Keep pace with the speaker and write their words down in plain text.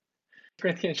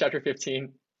Corinthians chapter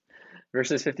 15,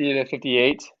 verses 50 to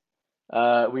 58.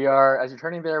 We are, as you're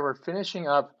turning there, we're finishing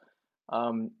up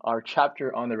our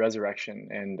chapter on the resurrection,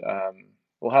 and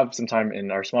we'll have some time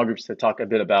in our small groups to talk a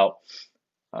bit about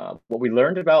what we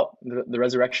learned about the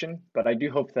resurrection. But I do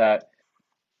hope that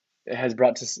it has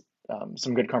brought to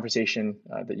some good conversation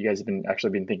that you guys have been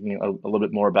actually been thinking a little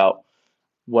bit more about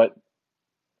what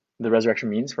the resurrection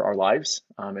means for our lives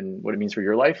and what it means for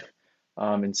your life.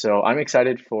 And so I'm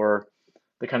excited for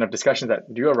the kind of discussions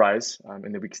that do arise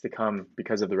in the weeks to come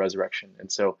because of the resurrection.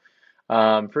 And so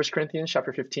 1 Corinthians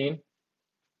chapter 15,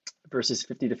 verses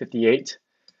 50 to 58.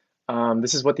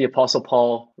 This is what the Apostle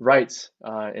Paul writes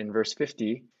in verse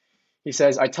 50. He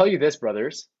says, I tell you this,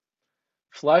 brothers,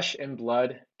 flesh and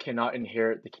blood cannot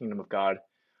inherit the kingdom of God,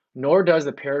 nor does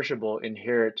the perishable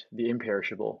inherit the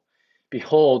imperishable.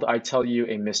 Behold, I tell you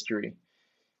a mystery.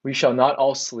 We shall not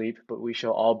all sleep, but we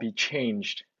shall all be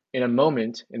changed in a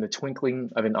moment, in the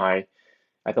twinkling of an eye,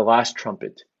 at the last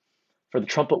trumpet. For the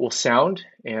trumpet will sound,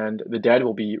 and the dead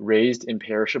will be raised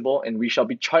imperishable, and we shall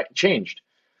be changed.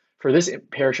 For this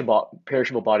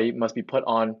perishable body must put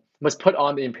on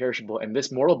the imperishable, and this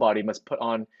mortal body must put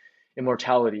on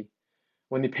immortality.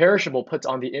 When the perishable puts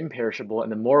on the imperishable,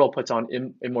 and the mortal puts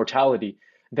on immortality,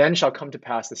 then shall come to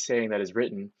pass the saying that is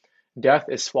written, Death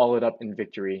is swallowed up in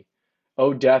victory.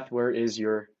 O death, where is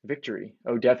your victory?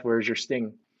 O death, where is your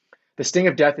sting? The sting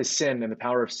of death is sin, and the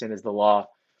power of sin is the law.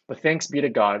 But thanks be to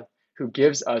God, who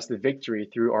gives us the victory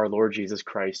through our Lord Jesus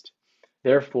Christ.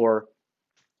 Therefore,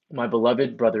 my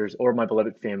beloved brothers, or my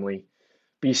beloved family,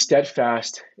 be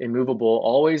steadfast, immovable,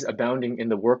 always abounding in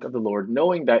the work of the Lord,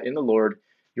 knowing that in the Lord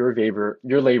your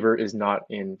labor is not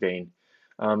in vain.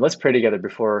 Let's pray together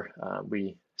before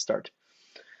we start.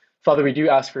 Father, we do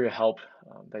ask for your help,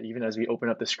 that even as we open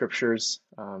up the scriptures,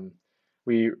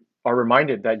 we are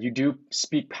reminded that you do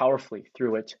speak powerfully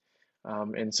through it.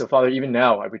 And so, Father, even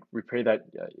now, we pray that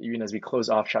even as we close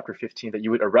off chapter 15, that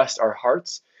you would arrest our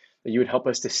hearts, that you would help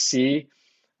us to see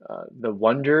the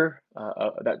wonder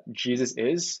that Jesus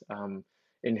is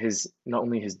in his not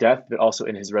only his death, but also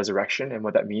in his resurrection and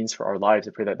what that means for our lives.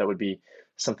 I pray that that would be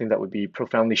something that would be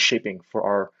profoundly shaping for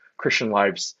our Christian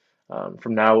lives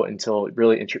from now until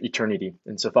really eternity.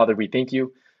 And so, Father, we thank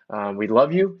you, we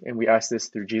love you, and we ask this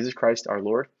through Jesus Christ our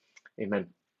Lord. Amen.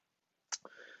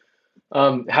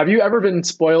 Have you ever been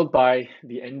spoiled by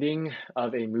the ending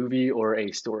of a movie or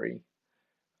a story?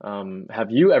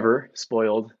 Have you ever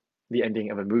spoiled the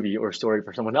ending of a movie or story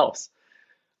for someone else?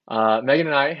 Megan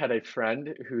and I had a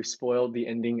friend who spoiled the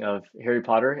ending of Harry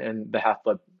Potter and the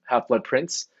Half-Blood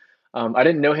Prince. I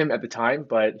didn't know him at the time,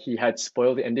 but he had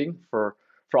spoiled the ending for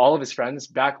all of his friends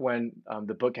back when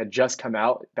the book had just come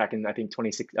out back in I think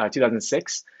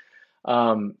 2006.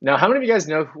 Now, how many of you guys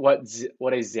know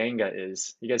what a Zanga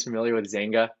is? You guys familiar with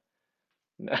Zanga?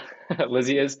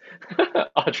 Lizzie is.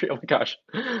 Audrey, oh my gosh.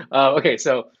 Okay,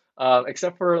 so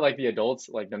except for like the adults,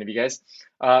 like none of you guys.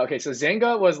 Okay, so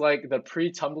Zanga was like the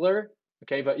pre-Tumblr.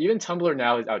 Okay, but even Tumblr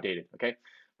now is outdated. Okay,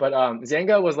 but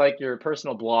Zanga was like your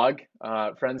personal blog.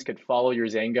 Friends could follow your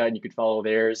Zanga and you could follow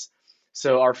theirs.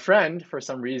 So our friend, for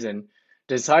some reason,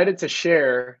 decided to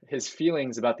share his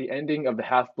feelings about the ending of the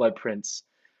Half-Blood Prince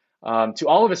to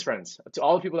all of his friends, to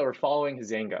all the people that were following his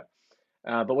Zanga.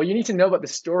 But what you need to know about the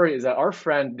story is that our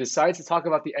friend decides to talk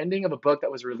about the ending of a book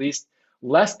that was released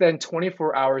less than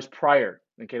 24 hours prior.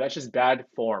 Okay, that's just bad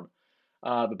form.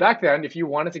 But back then, if you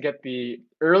wanted to get the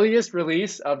earliest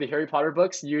release of the Harry Potter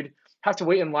books, you'd have to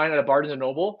wait in line at a Barnes and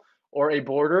Noble or a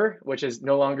Border, which is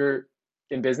no longer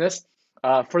in business,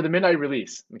 for the midnight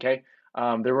release. Okay,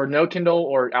 there were no Kindle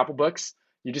or Apple books.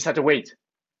 You just had to wait.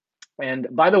 And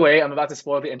by the way, I'm about to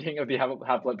spoil the ending of the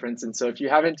Half-Blood Prince, and so if you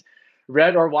haven't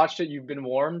read or watched it, you've been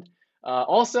warned.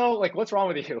 Also, like, what's wrong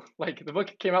with you? Like, the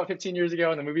book came out 15 years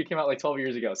ago, and the movie came out like 12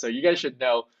 years ago, so you guys should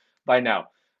know by now.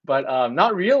 But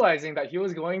not realizing that he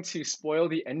was going to spoil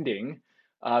the ending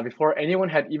before anyone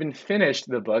had even finished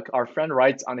the book, our friend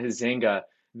writes on his Zanga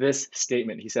this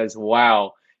statement. He says,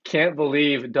 "Wow, can't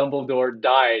believe Dumbledore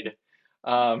died."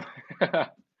 Um,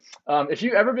 if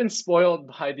you've ever been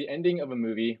spoiled by the ending of a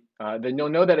movie, then you'll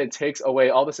know that it takes away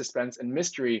all the suspense and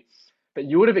mystery that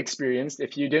you would have experienced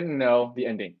if you didn't know the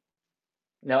ending.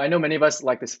 Now, I know many of us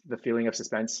like the feeling of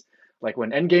suspense. Like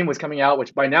when Endgame was coming out,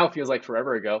 which by now feels like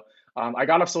forever ago, I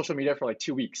got off social media for like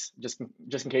 2 weeks, just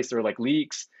in case there were like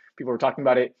leaks, people were talking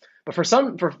about it. But for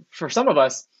some of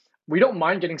us, we don't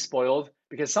mind getting spoiled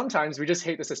because sometimes we just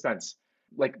hate the suspense.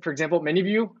 Like for example, many of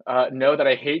you know that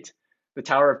I hate the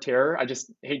Tower of Terror. I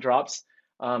just hate drops.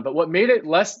 But what made it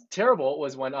less terrible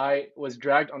was when I was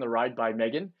dragged on the ride by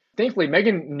Megan. Thankfully,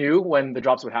 Megan knew when the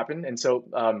drops would happen, and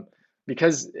so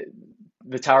because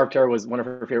the Tower of Terror was one of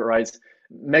her favorite rides.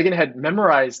 Megan had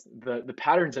memorized the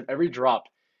patterns of every drop,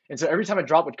 and so every time a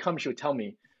drop would come, she would tell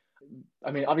me.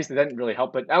 I mean, obviously that didn't really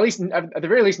help, but at the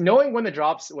very least, knowing when the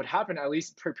drops would happen at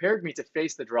least prepared me to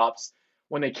face the drops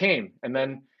when they came. And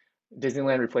then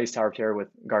Disneyland replaced Tower of Terror with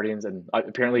Guardians, and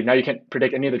apparently now you can't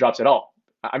predict any of the drops at all.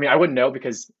 I mean, I wouldn't know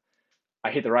because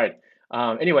I hate the ride.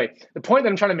 Anyway, the point that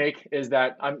I'm trying to make is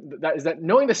that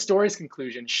knowing the story's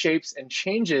conclusion shapes and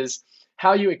changes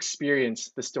how you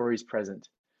experience the story's present.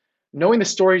 Knowing the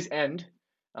story's end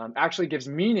actually gives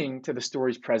meaning to the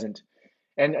story's present.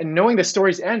 And knowing the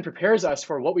story's end prepares us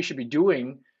for what we should be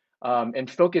doing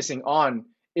and focusing on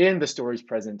in the story's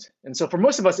present. And so for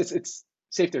most of us, it's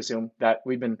safe to assume that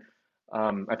we've been,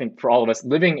 I think for all of us,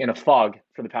 living in a fog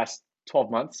for the past 12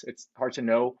 months. It's hard to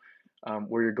know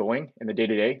where you're going in the day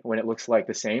to day when it looks like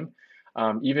the same.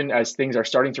 Even as things are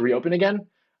starting to reopen again,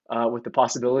 with the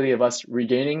possibility of us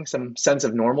regaining some sense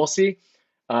of normalcy,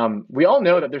 we all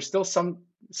know that there's still some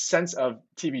sense of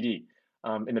TBD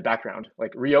in the background.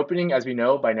 Like reopening, as we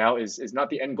know by now, is not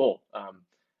the end goal.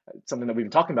 Something that we've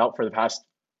been talking about for the past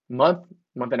month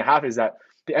and a half is that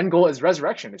the end goal is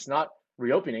resurrection. It's not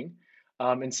reopening.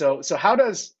 And so how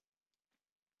does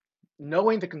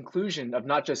knowing the conclusion of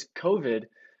not just COVID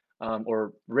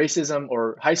or racism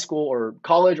or high school or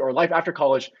college or life after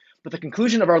college, but the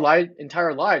conclusion of our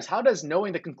entire lives, how does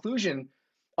knowing the conclusion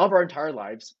of our entire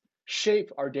lives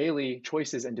shape our daily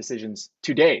choices and decisions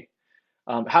today?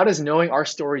 How does knowing our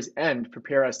story's end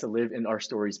prepare us to live in our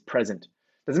story's present?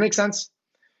 Does it make sense?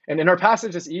 And in our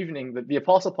passage this evening, the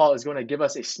Apostle Paul is going to give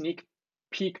us a sneak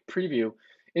peek preview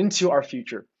into our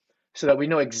future so that we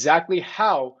know exactly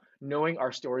how knowing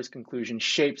our story's conclusion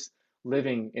shapes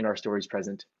living in our story's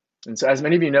present. And so, as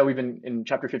many of you know, we've been in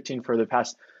chapter 15 for the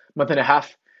past month and a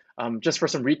half. Just for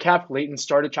some recap, Leighton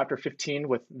started chapter 15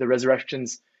 with the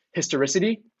resurrection's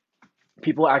historicity.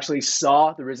 People actually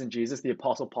saw the risen Jesus, the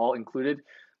Apostle Paul included.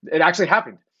 It actually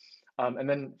happened. And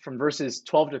then from verses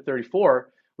 12 to 34,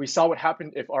 we saw what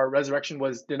happened if our resurrection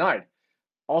was denied.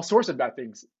 All sorts of bad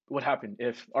things would happen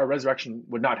if our resurrection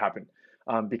would not happen,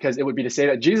 because it would be to say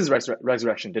that Jesus'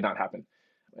 resurrection did not happen.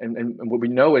 And what we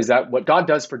know is that what God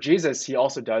does for Jesus, he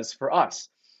also does for us.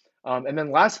 And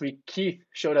then last week, Keith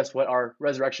showed us what our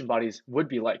resurrection bodies would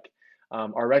be like.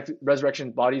 Our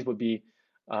resurrection bodies would be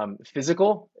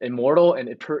physical, immortal,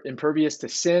 and impervious to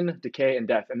sin, decay, and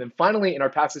death. And then finally, in our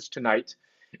passage tonight,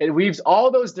 it weaves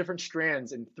all those different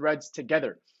strands and threads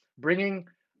together, bringing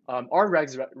our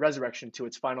resurrection to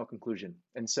its final conclusion.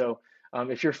 And so,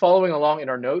 if you're following along in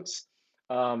our notes,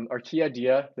 our key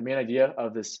idea, the main idea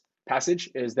of this passage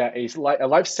is that a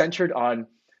life centered on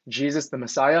Jesus the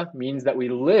Messiah means that we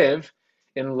live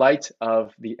in light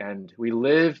of the end. We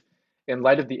live in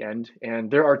light of the end, and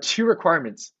there are two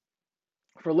requirements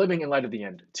for living in light of the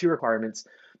end. Two requirements.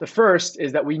 The first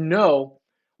is that we know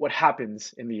what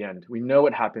happens in the end. We know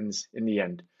what happens in the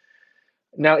end.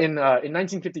 Now, in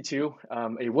 1952,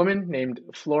 a woman named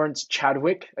Florence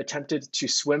Chadwick attempted to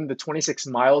swim the 26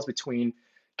 miles between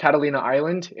Catalina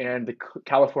Island and the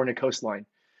California coastline.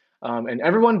 And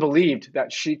everyone believed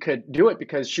that she could do it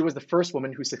because she was the first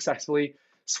woman who successfully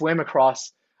swam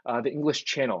across the English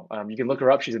Channel. You can look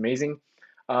her up, she's amazing.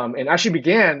 And as she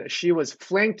began, she was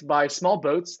flanked by small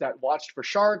boats that watched for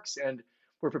sharks and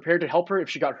were prepared to help her if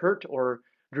she got hurt or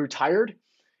grew tired.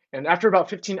 And after about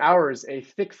 15 hours, a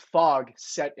thick fog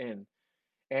set in,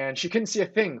 and she couldn't see a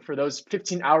thing for those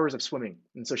 15 hours of swimming.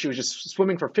 And so she was just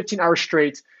swimming for 15 hours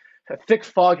straight. A thick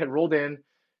fog had rolled in,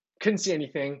 couldn't see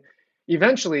anything.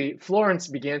 Eventually, Florence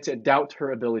began to doubt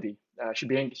her ability. She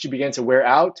began to wear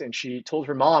out, and she told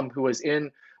her mom, who was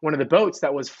in one of the boats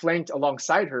that was flanked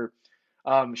alongside her,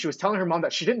 she was telling her mom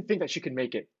that she didn't think that she could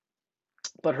make it.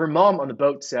 But her mom on the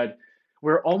boat said,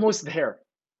 "We're almost there.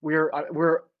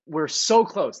 We're so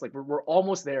close. Like we're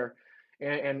almost there."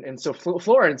 And so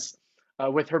Florence,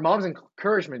 with her mom's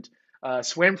encouragement,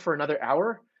 swam for another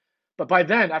hour. But by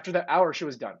then, after that hour, she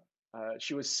was done.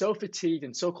 She was so fatigued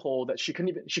and so cold that she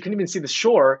couldn't even see the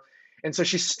shore, and so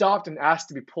she stopped and asked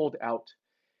to be pulled out.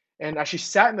 And as she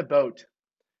sat in the boat,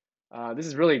 this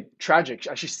is really tragic.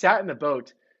 As she sat in the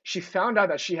boat, she found out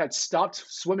that she had stopped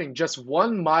swimming just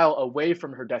 1 mile away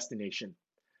from her destination.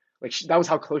 Like that was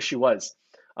how close she was.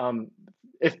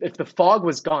 If the fog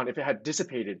was gone, if it had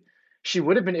dissipated, she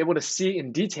would have been able to see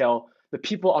in detail the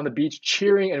people on the beach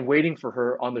cheering and waiting for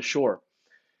her on the shore.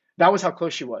 That was how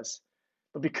close she was.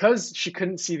 But because she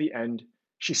couldn't see the end,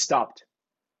 she stopped.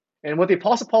 And what the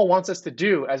Apostle Paul wants us to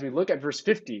do as we look at verse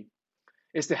 50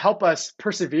 is to help us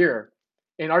persevere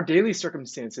in our daily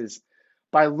circumstances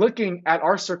by looking at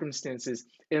our circumstances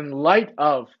in light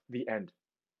of the end.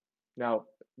 Now,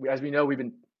 as we know, we've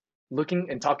been looking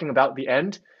and talking about the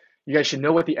end. You guys should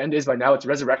know what the end is by now. It's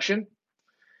resurrection.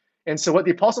 And so what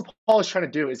the Apostle Paul is trying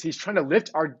to do is he's trying to lift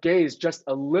our gaze just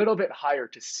a little bit higher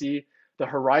to see the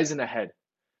horizon ahead,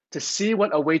 to see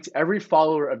what awaits every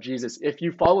follower of Jesus if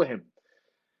you follow him.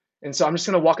 And so I'm just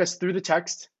going to walk us through the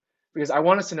text because I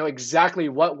want us to know exactly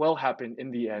what will happen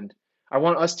in the end. I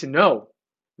want us to know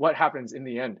what happens in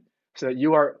the end so that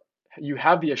you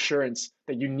have the assurance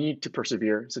that you need to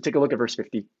persevere. So take a look at verse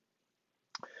 50.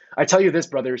 I tell you this,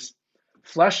 brothers,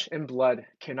 flesh and blood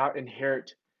cannot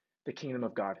inherit the kingdom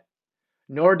of God,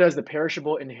 nor does the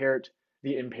perishable inherit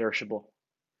the imperishable.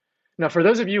 Now, for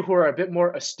those of you who are a bit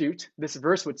more astute, this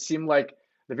verse would seem like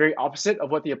the very opposite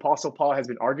of what the Apostle Paul has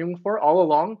been arguing for all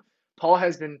along. Paul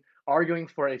has been arguing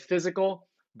for a physical,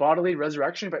 bodily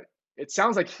resurrection, but it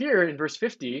sounds like here in verse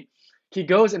 50, he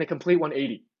goes in a complete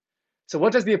 180. So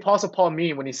what does the Apostle Paul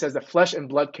mean when he says that flesh and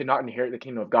blood cannot inherit the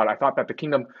kingdom of God? I thought that the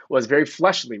kingdom was very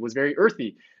fleshly, was very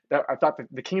earthy. That I thought that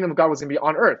the kingdom of God was going to be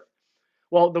on earth.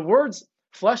 Well, the words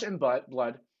flesh and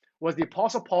blood was the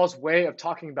Apostle Paul's way of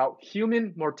talking about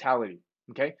human mortality.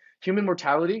 Okay? Human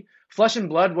mortality. Flesh and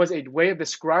blood was a way of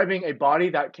describing a body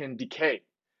that can decay,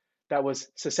 that was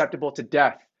susceptible to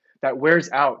death, that wears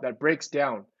out, that breaks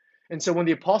down. And so when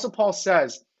the Apostle Paul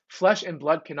says flesh and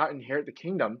blood cannot inherit the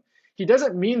kingdom, he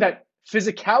doesn't mean that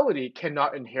physicality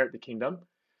cannot inherit the kingdom.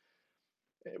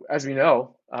 As we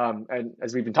know, and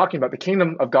as we've been talking about, the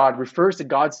kingdom of God refers to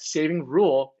God's saving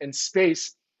rule in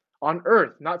space on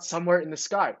earth, not somewhere in the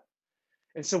sky.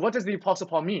 And so what does the Apostle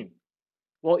Paul mean?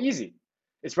 Well, easy.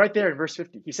 It's right there in verse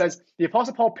 50. He says, the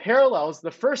Apostle Paul parallels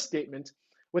the first statement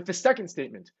with the second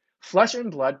statement. Flesh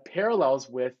and blood parallels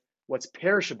with what's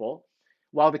perishable,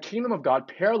 while the kingdom of God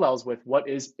parallels with what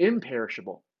is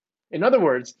imperishable. In other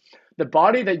words, the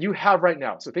body that you have right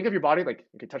now, so think of your body, like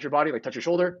you can touch your body, like touch your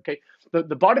shoulder, okay?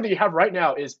 The body that you have right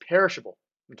now is perishable,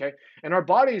 okay? And our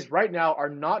bodies right now are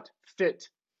not fit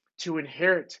to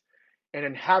inherit and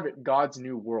inhabit God's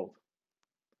new world.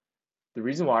 The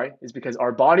reason why is because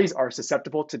our bodies are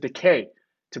susceptible to decay,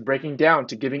 to breaking down,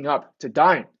 to giving up, to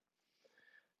dying.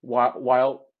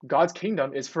 While God's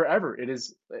kingdom is forever. It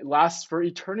lasts for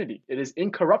eternity. It is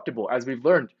incorruptible, as we've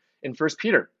learned in 1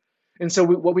 Peter. And so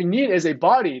what we need is a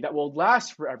body that will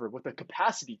last forever with the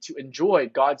capacity to enjoy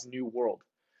God's new world.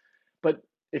 But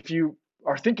if you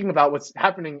are thinking about what's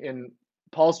happening in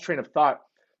Paul's train of thought,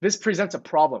 this presents a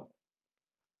problem.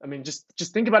 I mean, just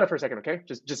think about it for a second, okay?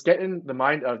 Just get in the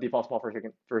mind of the Apostle Paul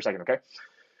for a second, okay?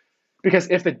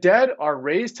 Because if the dead are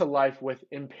raised to life with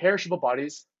imperishable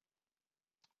bodies,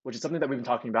 which is something that we've been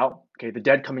talking about, okay, the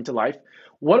dead coming to life,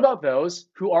 what about those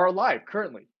who are alive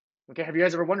currently? Okay, have you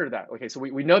guys ever wondered that? Okay, so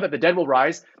we know that the dead will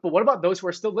rise, but what about those who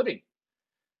are still living?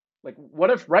 Like,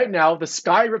 what if right now the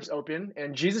sky rips open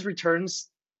and Jesus returns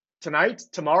tonight,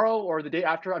 tomorrow, or the day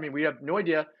after? I mean, we have no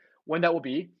idea when that will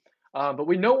be, but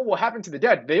we know what will happen to the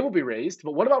dead. They will be raised,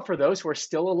 but what about for those who are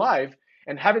still alive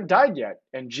and haven't died yet,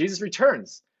 and Jesus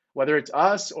returns, whether it's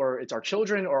us or it's our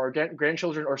children or our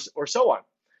grandchildren or so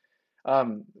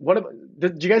on?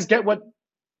 Do you guys get what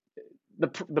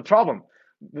the problem?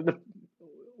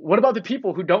 What about the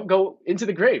people who don't go into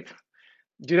the grave?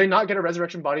 Do they not get a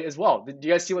resurrection body as well? Do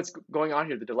you guys see what's going on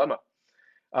here? The dilemma.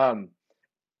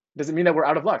 Does it mean that we're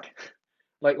out of luck?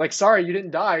 Like, sorry, you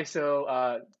didn't die,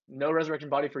 so no resurrection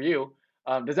body for you.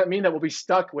 Does that mean that we'll be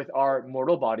stuck with our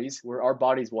mortal bodies, where our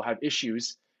bodies will have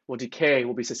issues, will decay,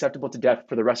 will be susceptible to death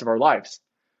for the rest of our lives?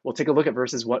 We'll take a look at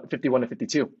verses 51 to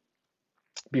 52.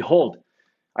 Behold,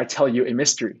 I tell you a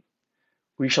mystery.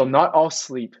 We shall not all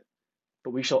sleep,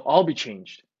 but we shall all be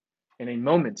changed in a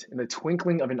moment, in the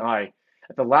twinkling of an eye,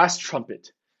 at the last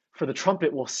trumpet. For the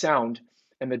trumpet will sound,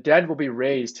 and the dead will be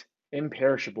raised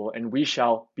imperishable, and we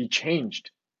shall be changed.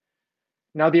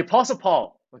 Now, the Apostle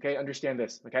Paul, okay, understand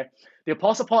this, okay? The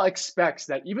Apostle Paul expects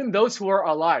that even those who are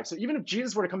alive, so even if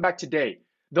Jesus were to come back today,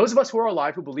 those of us who are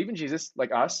alive, who believe in Jesus,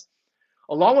 like us,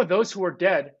 along with those who are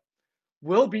dead,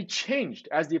 will be changed,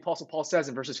 as the Apostle Paul says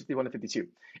in verses 51 to 52.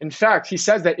 In fact, he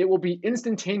says that it will be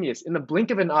instantaneous, in the blink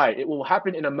of an eye. It will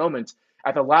happen in a moment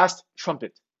at the last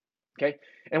trumpet, okay?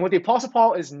 And what the Apostle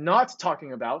Paul is not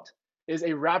talking about is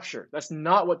a rapture. That's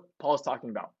not what Paul is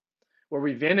talking about, where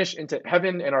we vanish into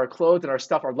heaven and our clothes and our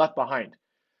stuff are left behind.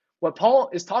 What Paul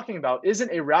is talking about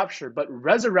isn't a rapture, but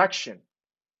resurrection,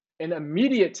 an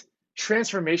immediate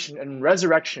transformation and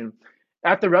resurrection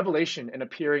at the revelation and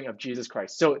appearing of Jesus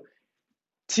Christ. So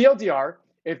TLDR,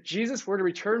 if Jesus were to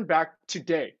return back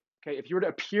today, okay, if he were to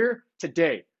appear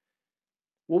today,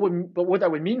 what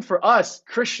that would mean for us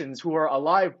Christians who are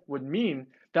alive would mean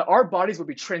that our bodies would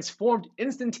be transformed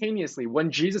instantaneously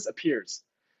when Jesus appears.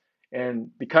 And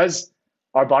because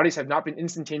our bodies have not been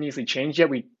instantaneously changed yet,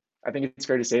 we I think it's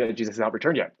fair to say that Jesus has not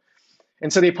returned yet.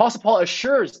 And so the Apostle Paul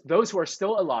assures those who are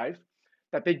still alive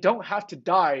that they don't have to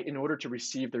die in order to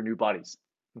receive their new bodies.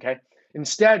 Okay?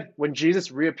 Instead, when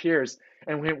Jesus reappears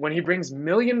and when he brings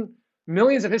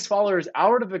millions of his followers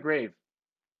out of the grave,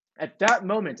 at that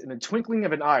moment, in the twinkling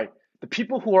of an eye, the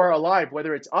people who are alive,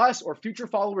 whether it's us or future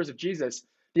followers of Jesus,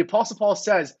 the Apostle Paul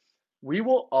says, we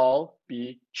will all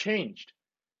be changed.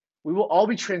 We will all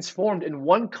be transformed in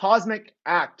one cosmic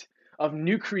act of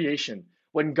new creation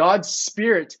when God's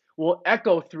Spirit will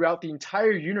echo throughout the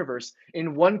entire universe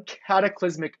in one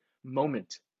cataclysmic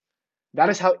moment. That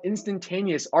is how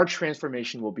instantaneous our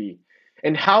transformation will be.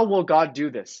 And how will God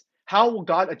do this? How will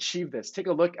God achieve this? Take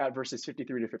a look at verses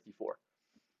 53 to 54.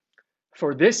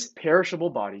 For this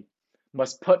perishable body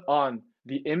must put on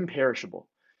the imperishable,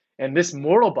 and this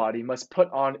mortal body must put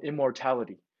on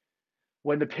immortality.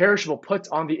 When the perishable puts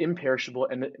on the imperishable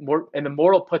and the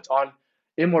mortal puts on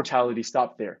immortality,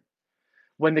 stop there.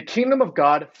 When the kingdom of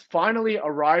God finally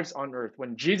arrives on earth,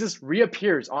 when Jesus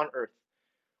reappears on earth,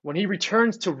 when he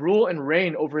returns to rule and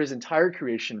reign over his entire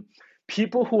creation,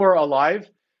 people who are alive,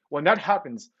 when that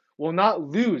happens, will not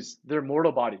lose their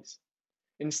mortal bodies.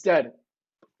 Instead,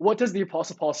 what does the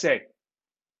Apostle Paul say?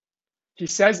 He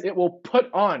says it will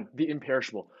put on the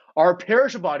imperishable. Our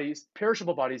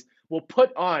perishable bodies will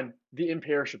put on the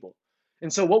imperishable.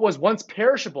 And so what was once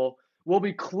perishable will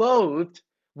be clothed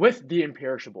with the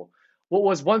imperishable. What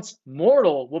was once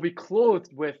mortal will be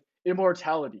clothed with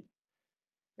immortality.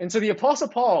 And so the Apostle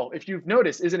Paul, if you've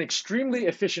noticed, is an extremely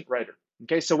efficient writer.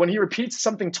 Okay, so when he repeats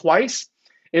something twice,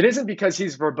 it isn't because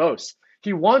he's verbose.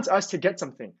 He wants us to get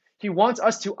something. He wants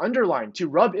us to underline, to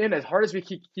rub in as hard as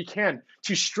he can,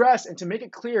 to stress and to make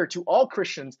it clear to all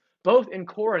Christians, both in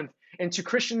Corinth and to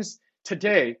Christians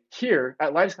today here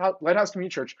at Lighthouse Community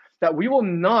Church, that we will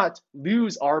not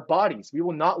lose our bodies. We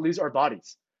will not lose our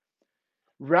bodies.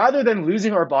 Rather than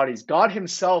losing our bodies, God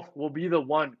himself will be the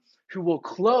one who will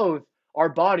clothe our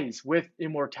bodies with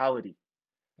immortality.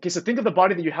 Okay, so think of the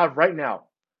body that you have right now.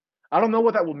 I don't know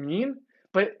what that will mean,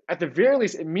 but at the very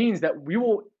least, it means that we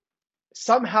will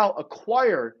somehow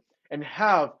acquire and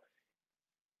have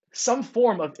some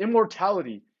form of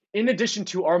immortality in addition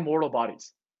to our mortal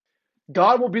bodies.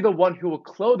 God will be the one who will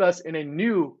clothe us in a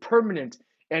new, permanent,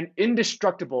 and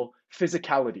indestructible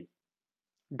physicality.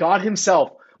 God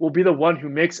himself will be the one who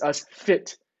makes us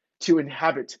fit to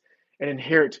inhabit and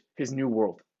inherit his new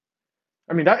world.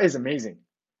 I mean, that is amazing.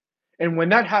 And when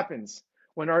that happens,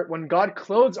 when God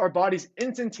clothes our bodies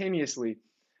instantaneously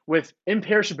with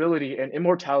imperishability and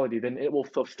immortality, then it will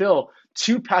fulfill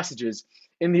two passages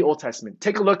in the Old Testament.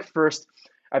 Take a look first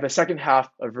at the second half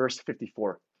of verse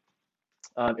 54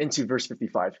 into verse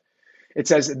 55. It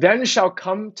says, "Then shall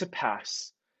come to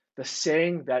pass the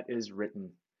saying that is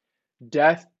written,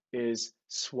 death is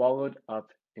swallowed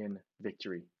up in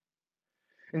victory."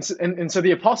 And so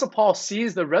the Apostle Paul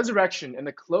sees the resurrection and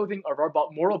the clothing of our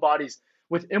mortal bodies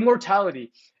with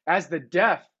immortality as the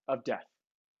death of death.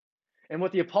 And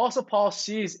what the Apostle Paul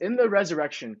sees in the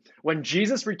resurrection when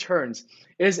Jesus returns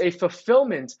is a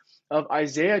fulfillment of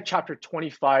Isaiah chapter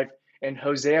 25 and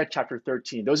Hosea chapter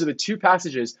 13. Those are the two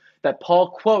passages that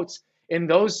Paul quotes in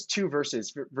those two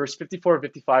verses, verse 54 and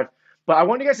 55. But I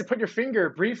want you guys to put your finger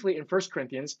briefly in 1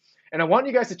 Corinthians, and I want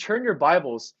you guys to turn your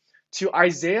Bibles to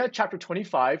Isaiah chapter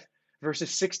 25,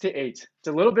 verses 6 to 8. It's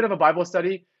a little bit of a Bible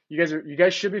study. You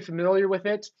guys should be familiar with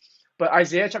it. But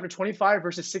Isaiah chapter 25,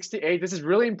 verses 6 to 8, this is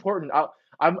really important.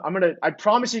 I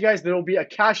promise you guys there will be a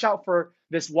cash out for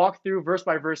this walkthrough verse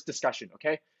by verse discussion,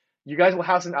 okay? You guys will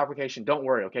have some application. Don't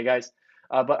worry, okay, guys?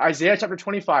 But Isaiah chapter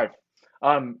 25,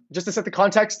 just to set the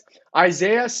context,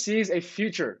 Isaiah sees a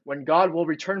future when God will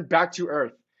return back to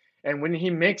earth and when he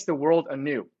makes the world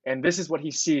anew. And this is what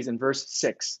he sees in verse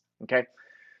 6, okay?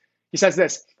 He says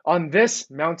this, "On this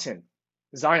mountain,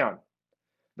 Zion,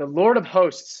 the Lord of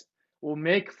hosts will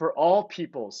make for all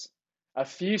peoples a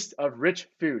feast of rich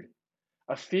food,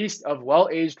 a feast of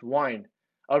well-aged wine,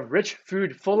 of rich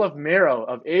food full of marrow,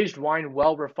 of aged wine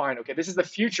well refined." Okay, this is the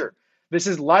future. This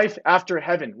is life after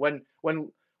heaven,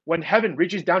 when heaven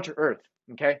reaches down to earth,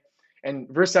 okay? And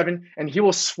verse 7, "And he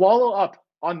will swallow up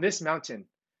on this mountain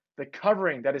the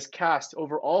covering that is cast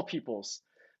over all peoples,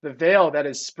 the veil that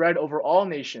is spread over all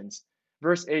nations."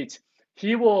 Verse 8,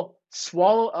 "He will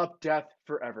swallow up death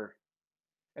forever,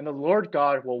 and the Lord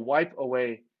God will wipe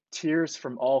away tears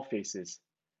from all faces,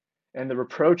 and the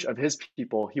reproach of his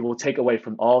people he will take away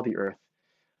from all the earth,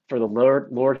 for the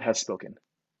Lord has spoken."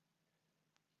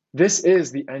 This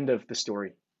is the end of the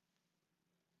story.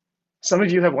 Some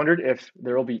of you have wondered if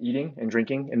there will be eating and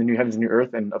drinking in the new heavens and new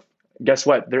earth, and guess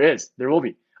what? There will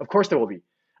be. Of course there will be.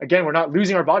 Again, we're not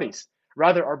losing our bodies.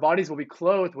 Rather, our bodies will be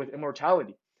clothed with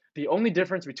immortality. The only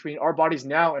difference between our bodies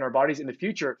now and our bodies in the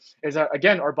future is that,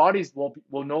 again, our bodies will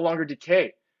no longer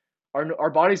decay. Our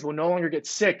bodies will no longer get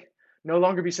sick, no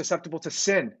longer be susceptible to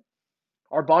sin.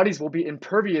 Our bodies will be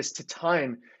impervious to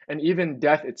time and even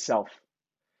death itself.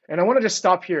 And I want to just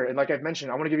stop here. And like I've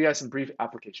mentioned, I want to give you guys some brief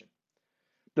application.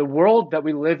 The world that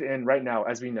we live in right now,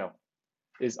 as we know,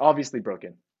 is obviously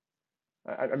broken.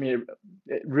 I mean,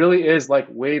 it really is like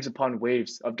waves upon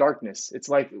waves of darkness. It's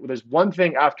like there's one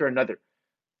thing after another.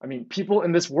 I mean, people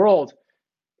in this world,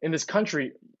 in this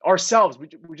country, ourselves,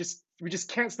 we just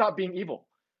can't stop being evil.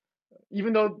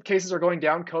 Even though cases are going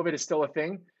down, COVID is still a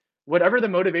thing. Whatever the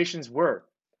motivations were,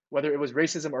 whether it was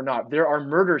racism or not, there are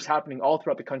murders happening all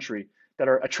throughout the country that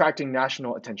are attracting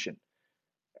national attention.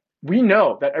 We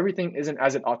know that everything isn't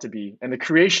as it ought to be, and the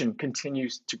creation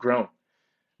continues to groan.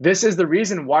 This is the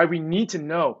reason why we need to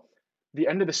know the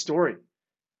end of the story,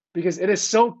 because it is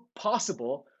so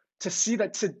possible to see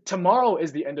that tomorrow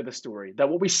is the end of the story, that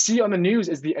what we see on the news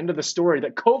is the end of the story,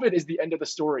 that COVID is the end of the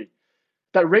story,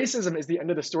 that racism is the end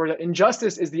of the story, that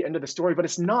injustice is the end of the story, but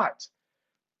it's not.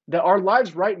 That our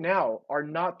lives right now are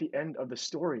not the end of the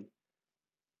story,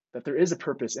 that there is a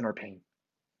purpose in our pain.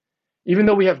 Even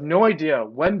though we have no idea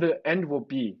when the end will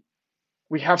be,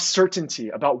 we have certainty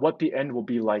about what the end will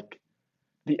be like.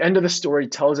 The end of the story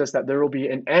tells us that there will be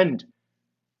an end.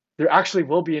 There actually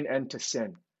will be an end to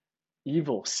sin,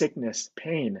 evil, sickness,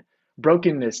 pain,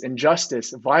 brokenness,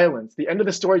 injustice, violence. The end of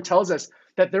the story tells us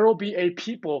that there will be a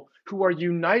people who are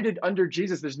united under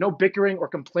Jesus. There's no bickering or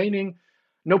complaining,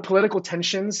 no political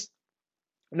tensions,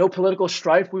 no political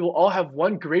strife. We will all have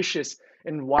one gracious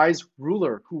and wise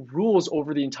ruler who rules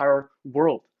over the entire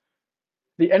world.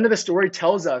 The end of the story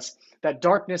tells us that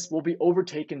darkness will be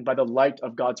overtaken by the light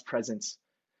of God's presence.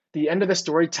 The end of the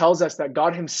story tells us that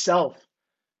God himself,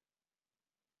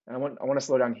 and I want to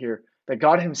slow down here, that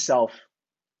God himself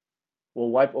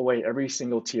will wipe away every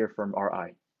single tear from our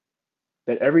eye.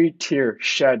 That every tear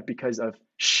shed because of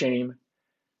shame,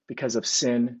 because of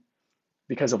sin,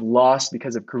 because of loss,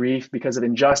 because of grief, because of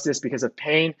injustice, because of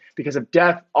pain, because of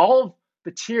death, all of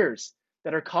the tears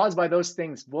that are caused by those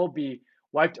things will be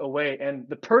wiped away. And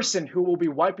the person who will be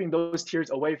wiping those tears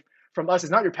away from us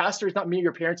is not your pastor, it's not me or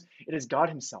your parents, it is God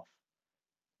himself.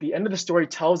 The end of the story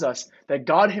tells us that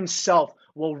God himself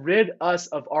will rid us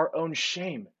of our own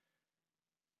shame.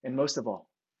 And most of all,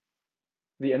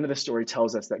 the end of the story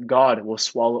tells us that God will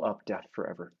swallow up death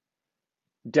forever.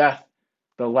 Death,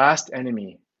 the last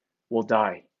enemy, will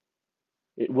die.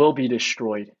 It will be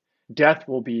destroyed. Death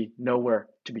will be nowhere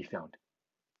to be found.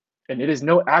 And it is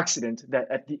no accident that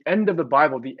at the end of the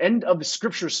Bible, the end of the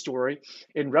scripture story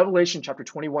in Revelation chapter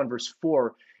 21, verse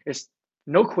 4, is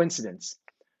no coincidence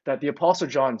that the Apostle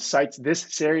John cites this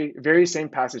very same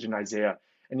passage in Isaiah.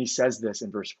 And he says this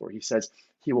in verse 4. He says,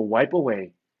 he will wipe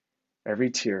away every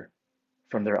tear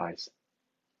from their eyes,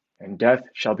 and death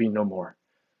shall be no more.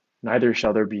 Neither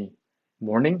shall there be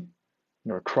mourning,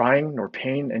 nor crying, nor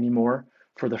pain anymore,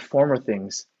 for the former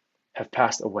things have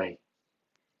passed away.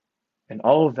 And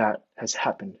all of that has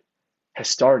happened, has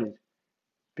started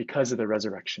because of the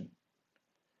resurrection.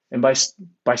 And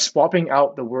by swapping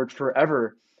out the word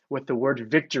forever with the word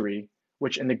victory,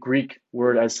 which in the Greek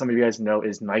word, as some of you guys know,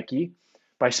 is Nike,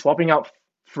 by swapping out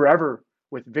forever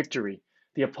with victory,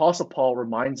 the Apostle Paul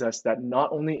reminds us that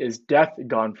not only is death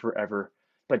gone forever,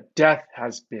 but death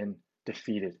has been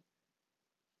defeated.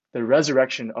 The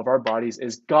resurrection of our bodies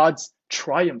is God's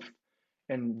triumph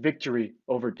and victory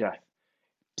over death.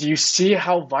 Do you see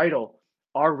how vital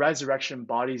our resurrection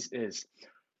bodies is?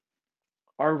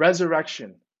 Our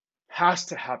resurrection has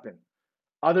to happen.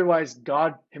 Otherwise,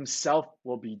 God himself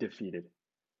will be defeated.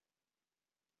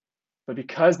 But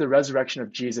because the resurrection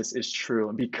of Jesus is true,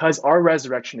 and because our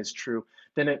resurrection is true,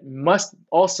 then it must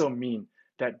also mean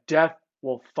that death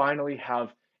will finally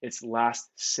have its last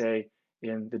say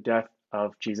in the death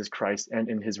of Jesus Christ and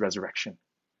in his resurrection.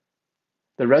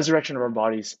 The resurrection of our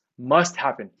bodies must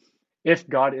happen if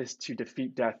God is to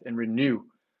defeat death and renew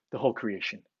the whole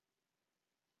creation.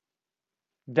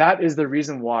 That is the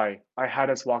reason why I had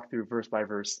us walk through verse by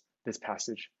verse this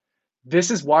passage.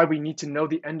 This is why we need to know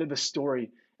the end of the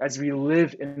story as we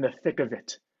live in the thick of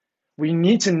it. We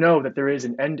need to know that there is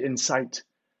an end in sight.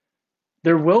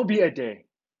 There will be a day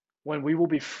when we will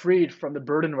be freed from the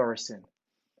burden of our sin,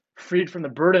 freed from the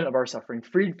burden of our suffering,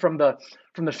 freed from the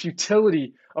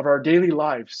futility of our daily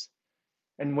lives.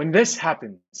 And when this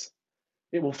happens,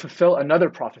 it will fulfill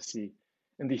another prophecy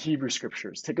in the Hebrew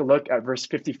scriptures. Take a look at verse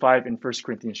 55 in 1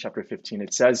 Corinthians chapter 15.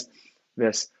 It says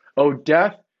this, "O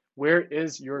death, where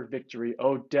is your victory?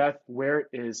 O death, where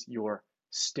is your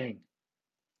sting?"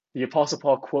 The Apostle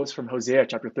Paul quotes from Hosea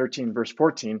chapter 13, verse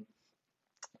 14,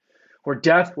 where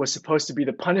death was supposed to be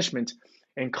the punishment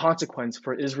and consequence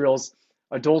for Israel's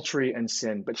adultery and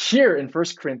sin. But here in 1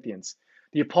 Corinthians,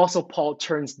 the Apostle Paul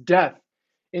turns death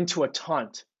into a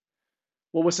taunt.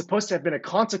 What was supposed to have been a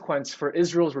consequence for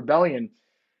Israel's rebellion,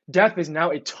 death is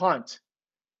now a taunt.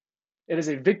 It is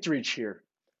a victory cheer,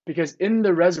 because in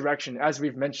the resurrection, as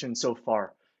we've mentioned so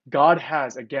far, God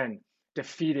has again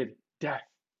defeated death.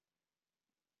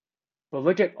 But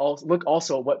look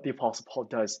also at what the Apostle Paul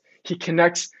does. He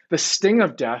connects the sting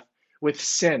of death with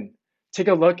sin. Take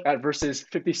a look at verses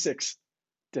 56.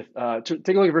 Take a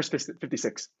look at verse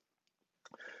 56.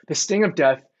 The sting of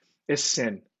death is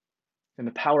sin, and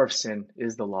the power of sin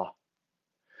is the law.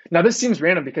 Now, this seems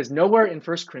random because nowhere in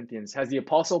 1 Corinthians has the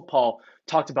Apostle Paul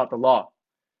talked about the law.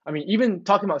 I mean, even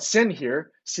talking about sin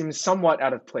here seems somewhat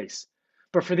out of place.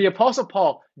 But for the Apostle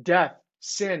Paul, death,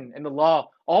 sin, and the law,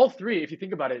 all three, if you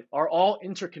think about it, are all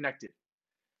interconnected.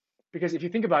 Because if you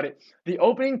think about it, the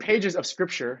opening pages of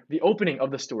Scripture, the opening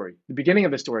of the story, the beginning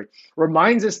of the story,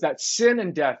 reminds us that sin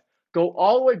and death go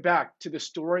all the way back to the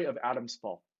story of Adam's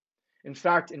fall. In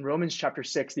fact, in Romans chapter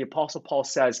 6, the Apostle Paul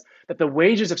says that the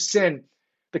wages of sin,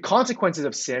 the consequences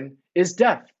of sin, is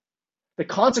death. The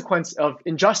consequence of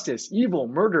injustice, evil,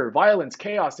 murder, violence,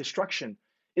 chaos, destruction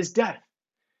is death.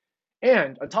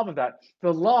 And on top of that,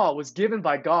 the law was given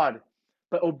by God,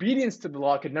 but obedience to the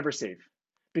law could never save,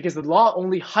 because the law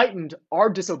only heightened our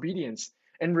disobedience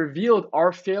and revealed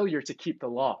our failure to keep the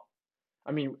law.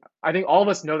 I mean, I think all of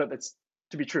us know that that's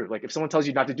to be true. Like if someone tells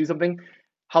you not to do something,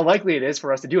 how likely it is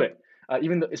for us to do it.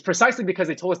 Even though it's precisely because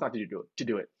they told us not to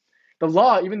do it. The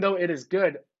law, even though it is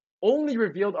good, only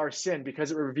revealed our sin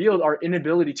because it revealed our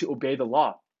inability to obey the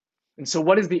law. And so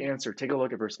what is the answer? Take a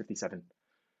look at verse 57.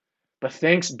 But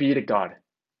thanks be to God,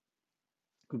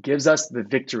 who gives us the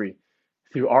victory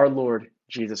through our Lord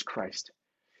Jesus Christ.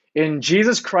 In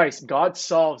Jesus Christ, God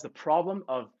solves the problem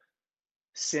of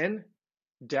sin,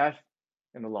 death,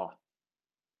 and the law.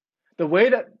 The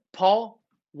way that Paul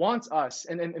wants us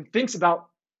and thinks about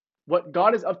what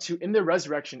God is up to in the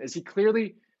resurrection is he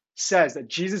clearly says that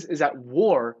Jesus is at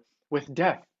war with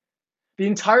death. The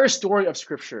entire story of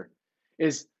Scripture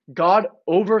is God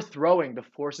overthrowing the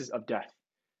forces of death.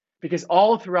 Because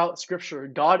all throughout Scripture,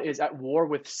 God is at war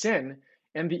with sin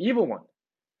and the evil one.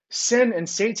 Sin and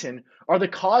Satan are the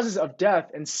causes of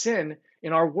death and sin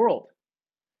in our world.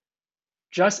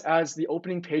 Just as the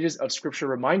opening pages of Scripture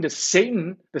remind us,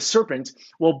 Satan, the serpent,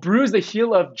 will bruise the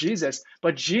heel of Jesus,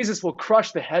 but Jesus will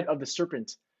crush the head of the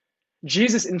serpent.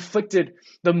 Jesus inflicted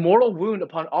the mortal wound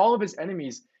upon all of his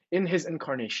enemies in his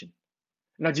incarnation.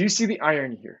 Now, do you see the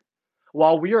irony here?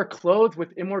 While we are clothed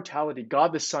with immortality,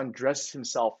 God the Son dresses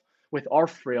himself with our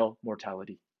frail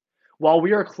mortality. While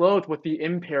we are clothed with the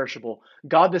imperishable,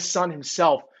 God the Son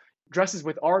himself dresses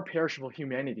with our perishable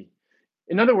humanity.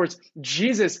 In other words,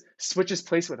 Jesus switches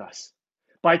place with us.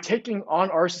 By taking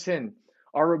on our sin,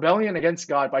 our rebellion against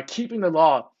God, by keeping the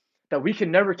law that we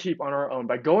can never keep on our own,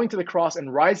 by going to the cross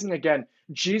and rising again,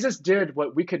 Jesus did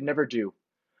what we could never do.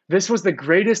 This was the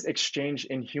greatest exchange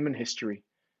in human history.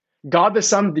 God the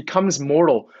Son becomes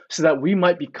mortal so that we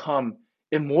might become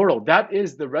immortal. That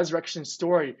is the resurrection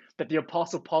story that the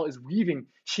Apostle Paul is weaving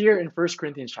here in 1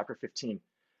 Corinthians chapter 15.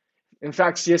 In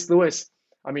fact, C.S. Lewis,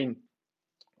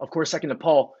 of course, second to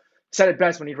Paul, said it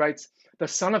best when he writes, "The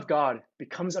Son of God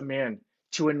becomes a man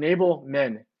to enable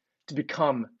men to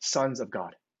become sons of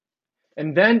God."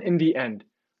 And then in the end,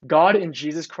 God in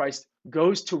Jesus Christ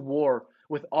goes to war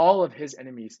with all of his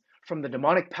enemies, from the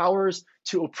demonic powers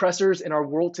to oppressors in our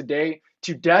world today,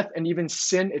 to death and even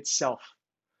sin itself.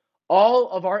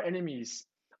 All of our enemies,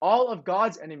 all of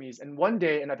God's enemies, and one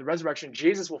day and at the resurrection,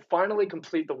 Jesus will finally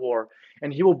complete the war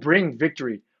and he will bring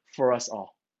victory for us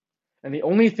all. And the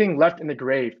only thing left in the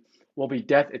grave will be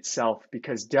death itself,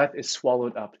 because death is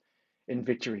swallowed up in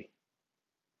victory.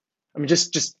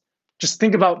 Just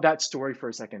think about that story for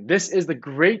a second. This is the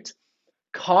great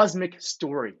cosmic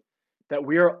story that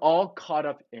we are all caught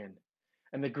up in.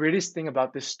 And the greatest thing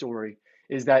about this story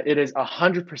is that it is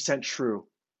 100% true.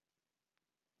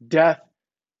 Death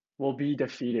will be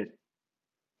defeated.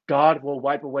 God will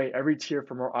wipe away every tear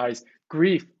from our eyes.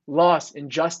 Grief, loss,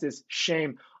 injustice,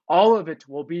 shame, all of it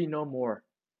will be no more.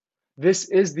 This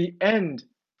is the end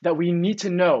that we need to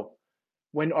know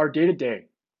when our day-to-day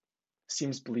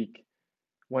seems bleak,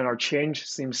 when our change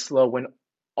seems slow, when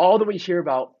all that we hear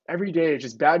about every day is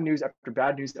just bad news after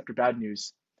bad news after bad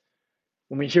news.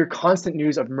 When we hear constant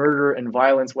news of murder and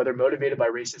violence, whether motivated by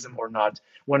racism or not,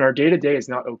 when our day-to-day is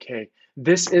not okay,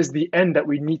 this is the end that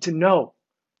we need to know.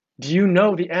 Do you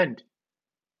know the end?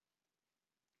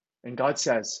 And God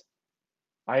says,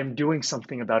 I am doing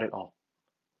something about it all.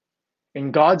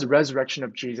 In God's resurrection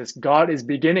of Jesus, God is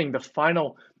beginning the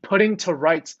final putting to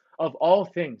rights of all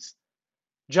things.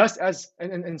 Just as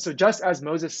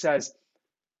Moses says,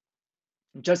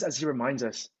 just as he reminds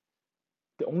us,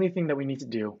 the only thing that we need to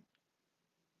do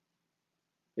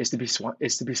is to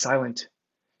be silent.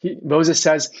 Moses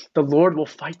says, the Lord will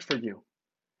fight for you,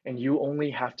 and you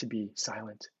only have to be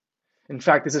silent. In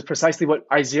fact, this is precisely what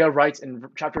Isaiah writes in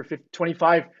chapter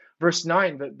 25, verse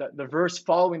 9, the verse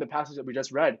following the passage that we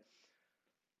just read.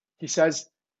 He says,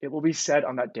 it will be said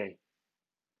on that day,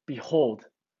 behold,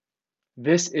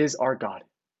 this is our God.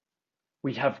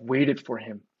 We have waited for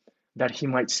him that he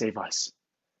might save us.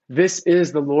 This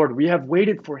is the Lord. We have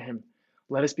waited for him.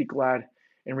 Let us be glad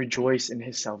and rejoice in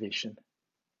his salvation.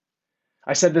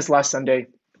 I said this last Sunday,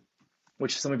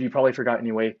 which some of you probably forgot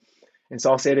anyway, and so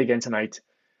I'll say it again tonight.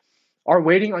 Our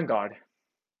waiting on God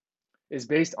is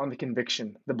based on the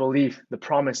conviction, the belief, the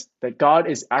promise that God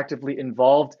is actively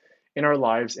involved in our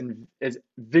lives and is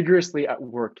vigorously at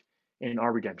work in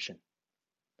our redemption.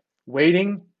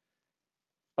 Waiting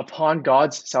upon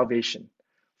God's salvation,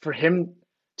 for him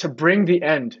to bring the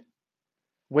end.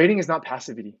 Waiting is not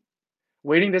passivity.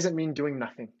 Waiting doesn't mean doing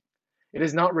nothing. It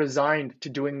is not resigned to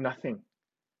doing nothing,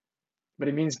 but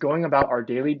it means going about our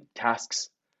daily tasks,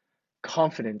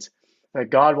 confident that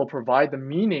God will provide the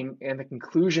meaning and the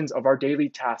conclusions of our daily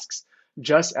tasks,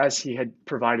 just as he had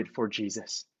provided for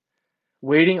Jesus.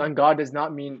 Waiting on God does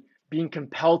not mean being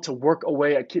compelled to work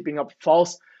away at keeping up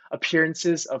false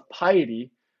appearances of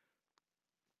piety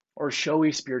or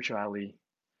showy spirituality.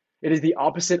 It is the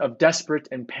opposite of desperate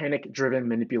and panic-driven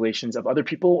manipulations of other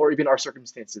people or even our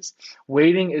circumstances.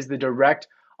 Waiting is the direct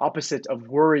opposite of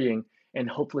worrying and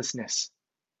hopelessness.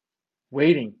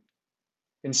 Waiting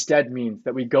instead means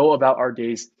that we go about our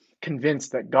days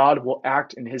convinced that God will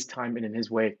act in his time and in his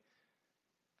way.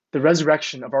 The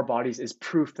resurrection of our bodies is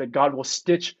proof that God will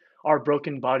stitch our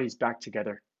broken bodies back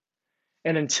together.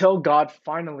 And until God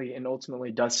finally and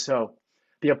ultimately does so,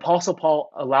 the Apostle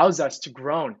Paul allows us to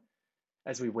groan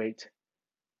as we wait,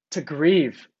 to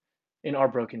grieve in our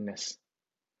brokenness.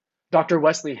 Dr.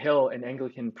 Wesley Hill, an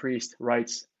Anglican priest,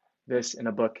 writes this in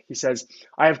a book. He says,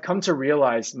 I have come to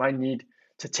realize my need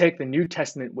to take the New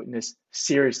Testament witness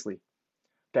seriously,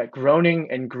 that groaning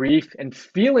and grief and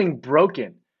feeling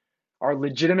broken are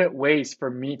legitimate ways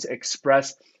for me to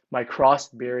express my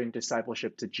cross-bearing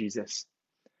discipleship to Jesus.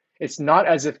 It's not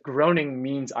as if groaning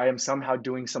means I am somehow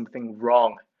doing something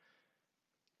wrong.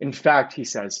 In fact, he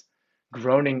says,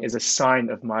 groaning is a sign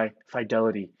of my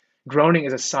fidelity. Groaning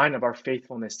is a sign of our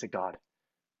faithfulness to God.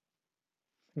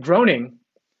 Groaning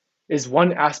is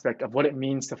one aspect of what it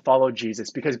means to follow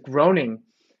Jesus, because groaning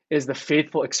is the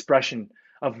faithful expression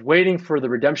of waiting for the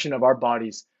redemption of our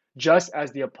bodies, just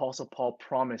as the Apostle Paul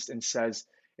promised and says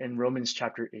in Romans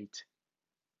chapter 8.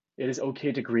 It is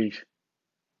okay to grieve.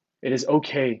 It is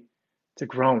okay to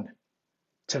groan,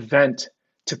 to vent,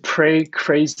 to pray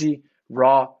crazy,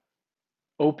 raw,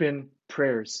 open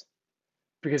prayers.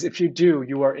 Because if you do,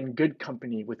 you are in good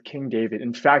company with King David.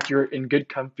 In fact, you're in good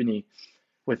company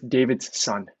with David's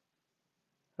son.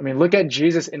 I mean, look at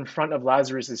Jesus in front of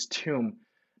Lazarus' tomb.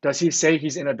 Does he say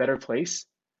he's in a better place?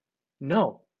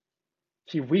 No.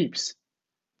 He weeps.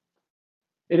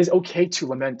 It is okay to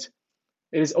lament.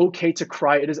 It is okay to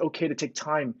cry. It is okay to take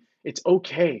time. It's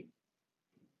okay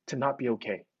to not be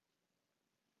okay.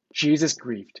 Jesus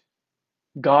grieved.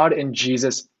 God in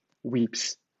Jesus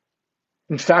weeps.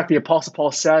 In fact, the Apostle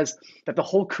Paul says that the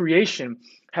whole creation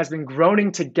has been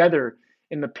groaning together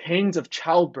in the pains of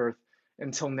childbirth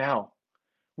until now.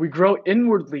 We grow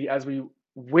inwardly as we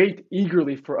wait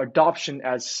eagerly for adoption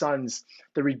as sons,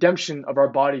 the redemption of our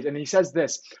bodies. And he says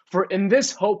this, for in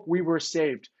this hope we were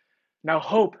saved. Now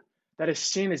hope that is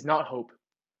seen is not hope.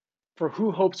 For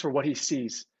who hopes for what he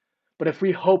sees? But if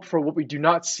we hope for what we do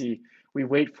not see, we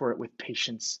wait for it with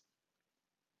patience.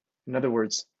 In other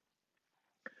words,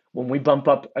 when we bump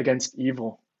up against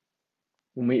evil,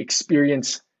 when we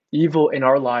experience evil in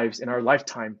our lives, in our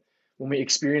lifetime, when we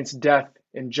experience death,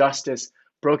 injustice,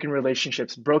 broken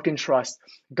relationships, broken trust,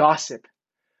 gossip,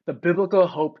 the biblical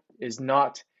hope is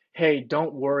not, hey,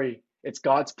 don't worry, it's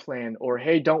God's plan, or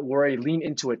hey, don't worry, lean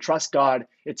into it, trust God,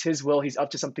 it's his will, he's up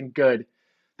to something good.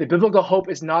 The biblical hope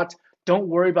is not, don't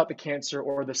worry about the cancer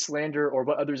or the slander or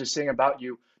what others are saying about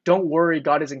you. Don't worry,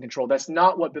 God is in control. That's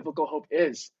not what biblical hope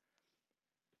is.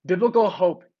 Biblical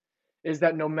hope is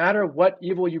that no matter what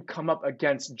evil you come up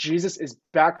against, Jesus is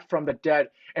back from the dead.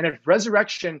 And if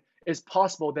resurrection is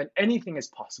possible, then anything is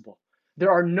possible.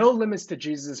 There are no limits to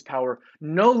Jesus' power,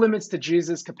 no limits to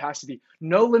Jesus' capacity,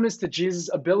 no limits to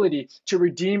Jesus' ability to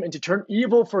redeem and to turn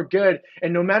evil for good.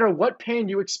 And no matter what pain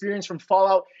you experience from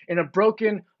fallout in a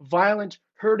broken, violent,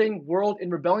 hurting world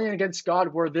in rebellion against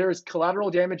God where there is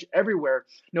collateral damage everywhere,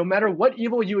 no matter what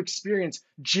evil you experience,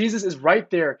 Jesus is right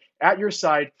there at your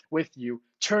side with you,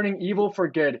 turning evil for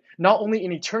good, not only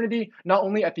in eternity, not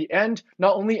only at the end,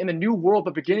 not only in the new world,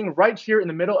 but beginning right here in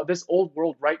the middle of this old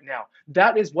world right now.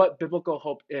 That is what biblical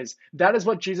hope is. That is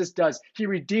what Jesus does. He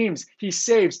redeems, he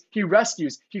saves, he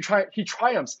rescues, he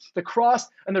triumphs. The cross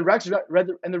and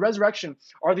the resurrection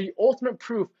are the ultimate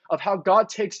proof of how God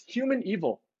takes human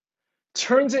evil,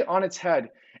 turns it on its head,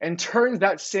 and turns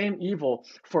that same evil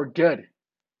for good,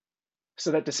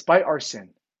 so that despite our sin,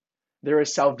 there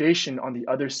is salvation on the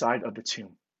other side of the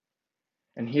tomb.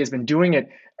 And he has been doing it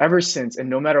ever since. And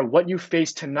no matter what you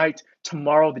face tonight,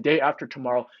 tomorrow, the day after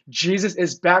tomorrow, Jesus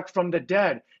is back from the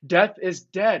dead. Death is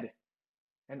dead.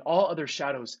 And all other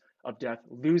shadows of death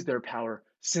lose their power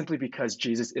simply because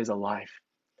Jesus is alive.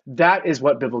 That is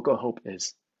what biblical hope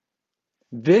is.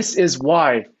 This is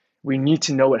why we need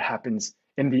to know what happens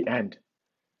in the end.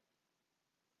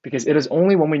 Because it is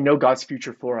only when we know God's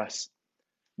future for us,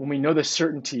 when we know the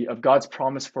certainty of God's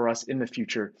promise for us in the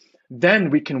future, then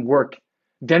we can work,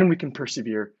 then we can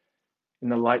persevere in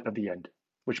the light of the end.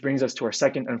 Which brings us to our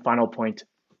second and final point.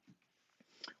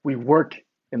 We work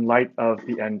in light of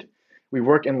the end. We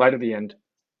work in light of the end.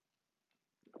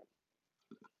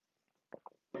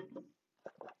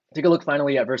 Take a look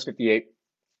finally at verse 58.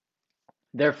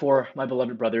 Therefore, my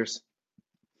beloved brothers,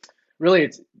 really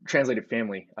it's translated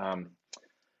family,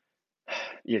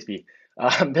 ESV.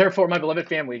 Therefore, my beloved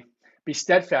family, be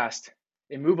steadfast,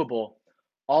 immovable,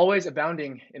 always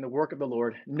abounding in the work of the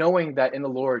Lord, knowing that in the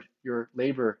Lord your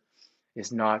labor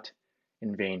is not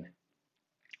in vain.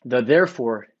 The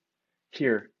therefore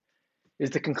here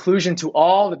is the conclusion to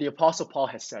all that the Apostle Paul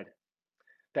has said,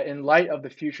 that in light of the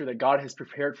future that God has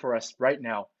prepared for us right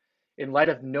now, in light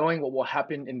of knowing what will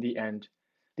happen in the end,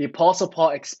 the Apostle Paul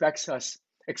expects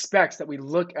that we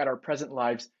look at our present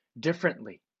lives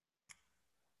differently.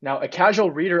 Now, a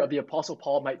casual reader of the Apostle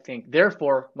Paul might think,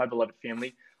 therefore, my beloved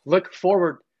family, look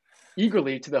forward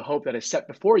eagerly to the hope that is set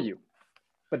before you.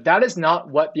 But that is not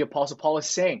what the Apostle Paul is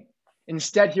saying.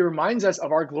 Instead, he reminds us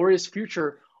of our glorious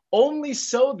future only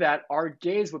so that our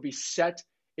gaze would be set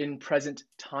in present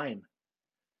time.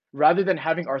 Rather than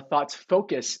having our thoughts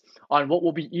focus on what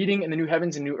we'll be eating in the new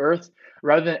heavens and new earth,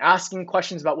 rather than asking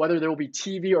questions about whether there will be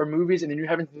TV or movies in the new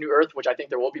heavens and new earth, which I think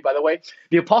there will be, by the way,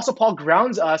 the Apostle Paul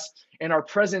grounds us in our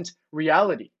present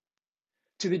reality.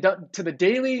 To the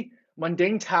daily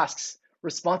mundane tasks,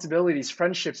 responsibilities,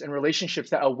 friendships, and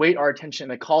relationships that await our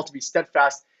attention and the call to be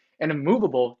steadfast and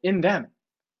immovable in them.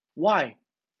 Why?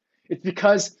 It's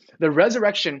because the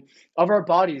resurrection of our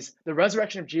bodies, the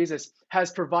resurrection of Jesus,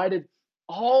 has provided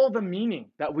all the meaning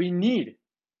that we need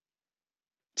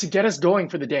to get us going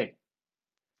for the day,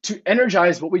 to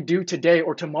energize what we do today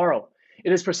or tomorrow.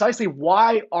 It is precisely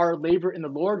why our labor in the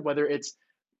Lord, whether it's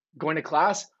going to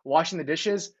class, washing the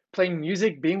dishes, playing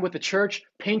music, being with the church,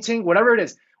 painting, whatever it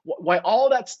is, why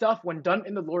all that stuff when done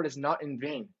in the Lord is not in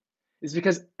vain, is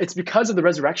because it's because of the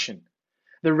resurrection.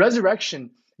 The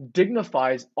resurrection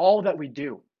dignifies all that we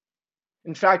do.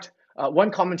 In fact,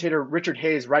 one commentator, Richard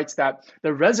Hayes, writes that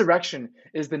the resurrection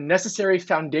is the necessary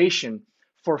foundation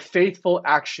for faithful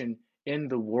action in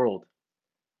the world.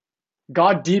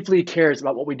 God deeply cares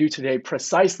about what we do today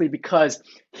precisely because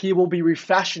he will be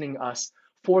refashioning us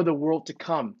for the world to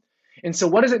come. And so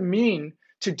what does it mean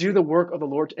to do the work of the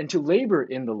Lord and to labor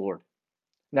in the Lord?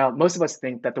 Now, most of us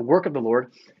think that the work of the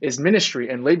Lord is ministry,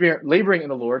 and laboring in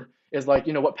the Lord is like,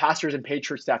 what pastors and paid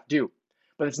church staff do.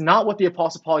 But it's not what the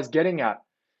Apostle Paul is getting at.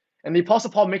 And the Apostle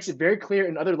Paul makes it very clear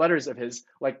in other letters of his,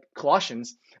 like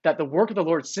Colossians, that the work of the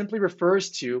Lord simply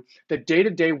refers to the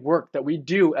day-to-day work that we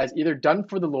do as either done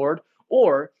for the Lord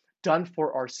or done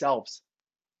for ourselves.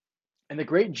 And the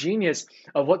great genius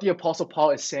of what the Apostle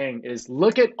Paul is saying is,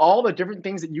 look at all the different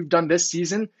things that you've done this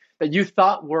season that you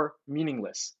thought were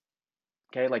meaningless.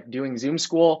 Okay, like doing Zoom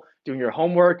school, doing your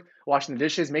homework, washing the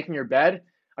dishes, making your bed.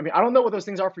 I mean, I don't know what those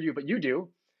things are for you, but you do.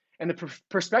 And the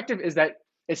perspective is that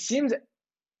it seems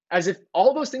as if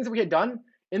all those things that we had done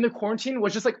in the quarantine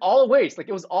was just like all a waste. Like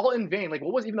it was all in vain. Like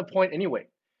what was even the point anyway?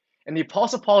 And the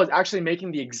Apostle Paul is actually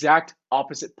making the exact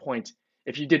opposite point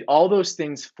if you did all those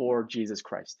things for Jesus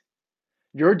Christ.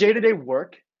 Your day-to-day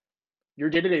work, your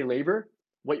day-to-day labor,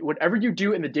 whatever you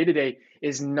do in the day-to-day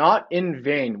is not in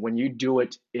vain when you do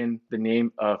it in the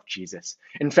name of Jesus.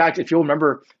 In fact, if you'll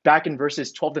remember back in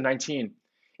verses 12 to 19,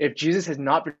 if Jesus has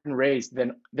not been raised,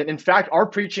 then in fact, our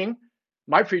preaching,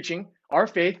 my preaching, our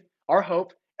faith, our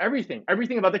hope, everything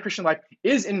about the Christian life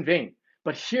is in vain.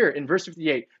 But here in verse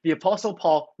 58, the Apostle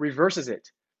Paul reverses it.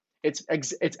 It's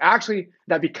actually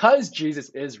that because Jesus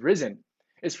is risen,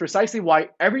 is precisely why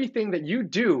everything that you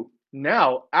do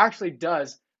now actually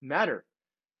does matter.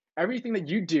 Everything that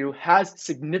you do has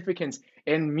significance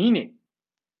and meaning.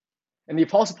 And the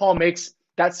Apostle Paul makes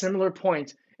that similar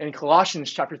point in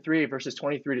Colossians chapter 3, verses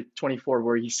 23 to 24,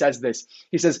 where he says this.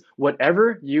 He says,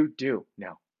 whatever you do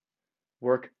now,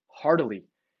 work heartily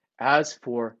as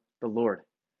for the Lord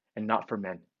and not for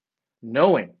men,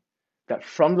 knowing that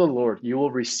from the Lord you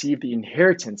will receive the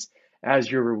inheritance as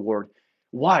your reward.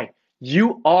 Why?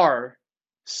 You are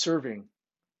serving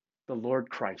the Lord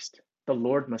Christ, the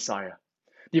Lord Messiah.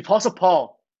 The Apostle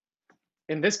Paul,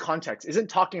 in this context, isn't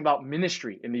talking about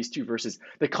ministry in these two verses.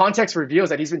 The context reveals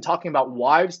that he's been talking about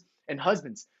wives and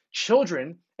husbands,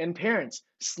 children and parents,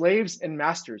 slaves and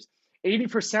masters.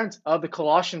 80% of the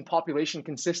Colossian population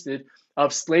consisted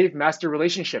of slave-master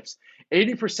relationships.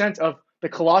 80% of the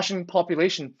Colossian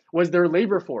population was their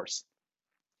labor force.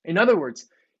 In other words,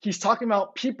 he's talking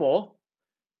about people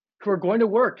who are going to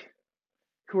work,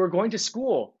 who are going to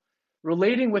school,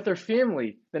 relating with their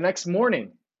family the next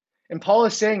morning. And Paul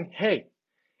is saying, hey,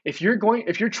 if you're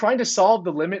trying to solve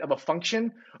the limit of a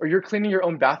function, or you're cleaning your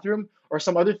own bathroom, or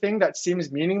some other thing that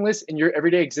seems meaningless in your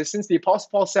everyday existence, the Apostle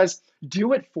Paul says,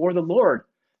 do it for the Lord.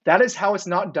 That is how it's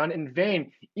not done in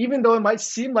vain, even though it might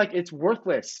seem like it's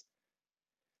worthless.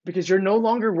 Because you're no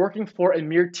longer working for a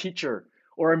mere teacher,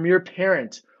 or a mere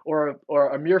parent, or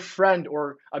a mere friend,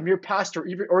 or a mere pastor,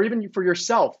 or even for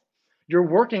yourself. You're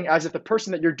working as if the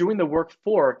person that you're doing the work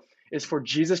for is for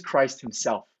Jesus Christ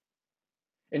himself.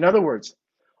 In other words,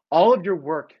 all of your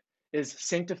work is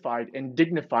sanctified and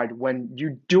dignified when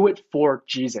you do it for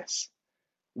Jesus.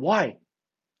 Why?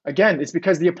 Again, it's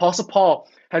because the Apostle Paul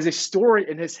has a story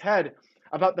in his head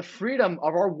about the freedom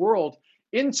of our world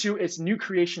into its new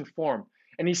creation form.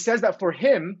 And he says that for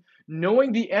him,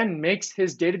 knowing the end makes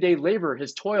his day-to-day labor,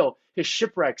 his toil, his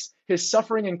shipwrecks, his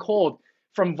suffering and cold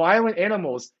from violent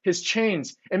animals, his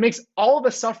chains, it makes all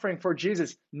the suffering for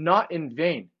Jesus not in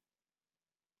vain.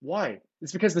 Why?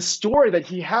 It's because the story that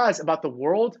he has about the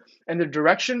world and the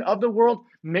direction of the world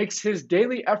makes his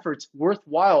daily efforts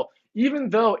worthwhile, even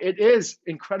though it is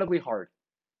incredibly hard.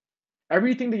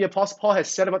 Everything the Apostle Paul has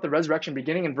said about the resurrection,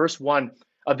 beginning in verse 1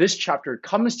 of this chapter,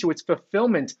 comes to its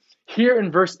fulfillment here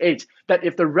in verse 8, that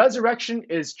if the resurrection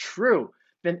is true,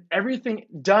 then everything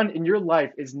done in your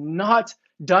life is not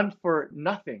done for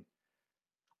nothing.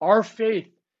 Our faith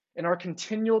and our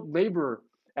continual labor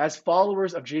as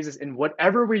followers of Jesus in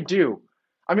whatever we do,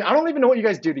 I mean, I don't even know what you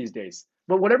guys do these days,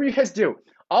 but whatever you guys do,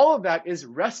 all of that is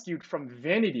rescued from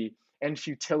vanity and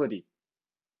futility.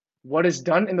 What is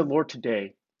done in the Lord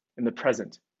today, in the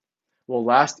present, will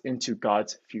last into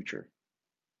God's future.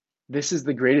 This is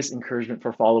the greatest encouragement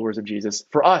for followers of Jesus,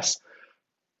 for us,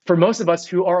 for most of us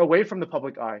who are away from the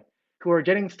public eye, who are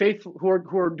getting faithful, who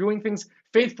are doing things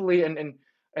faithfully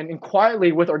and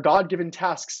quietly with our God-given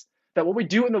tasks, that what we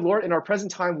do in the Lord in our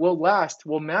present time will last,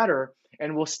 will matter,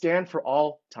 and will stand for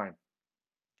all time.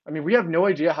 I mean, we have no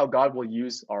idea how God will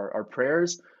use our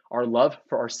prayers, our love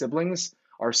for our siblings,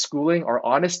 our schooling, our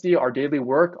honesty, our daily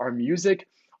work, our music,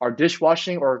 our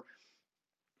dishwashing, or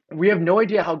we have no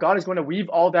idea how God is going to weave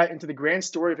all that into the grand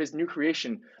story of his new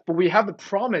creation. But we have the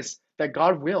promise that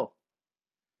God will.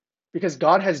 Because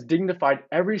God has dignified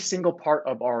every single part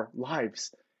of our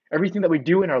lives, everything that we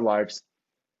do in our lives,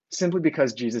 simply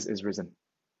because Jesus is risen.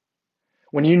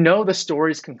 When you know the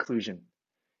story's conclusion,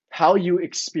 how you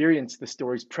experience the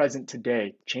story's present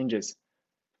today changes.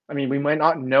 I mean, we might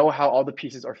not know how all the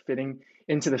pieces are fitting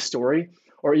into the story,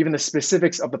 or even the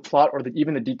specifics of the plot, or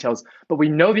even the details, but we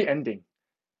know the ending,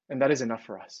 and that is enough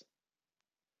for us.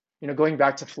 You know, going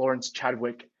back to Florence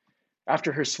Chadwick,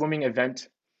 after her swimming event,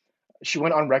 she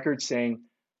went on record saying,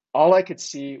 "All I could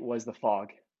see was the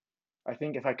fog. I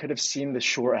think if I could have seen the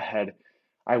shore ahead,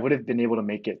 I would have been able to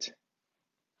make it."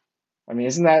 I mean,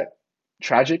 isn't that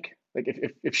tragic? Like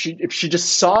if she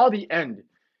just saw the end,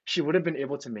 she would have been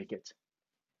able to make it.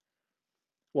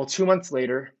 Well, 2 months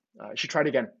later, she tried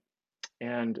again.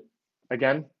 And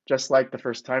again, just like the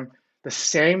first time, the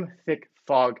same thick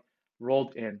fog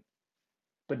rolled in.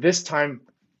 But this time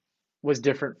was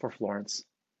different for Florence.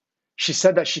 She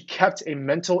said that she kept a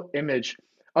mental image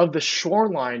of the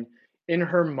shoreline in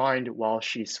her mind while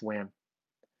she swam.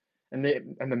 And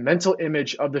the mental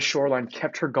image of the shoreline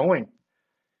kept her going.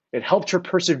 It helped her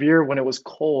persevere when it was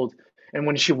cold and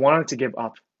when she wanted to give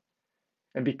up.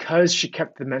 And because she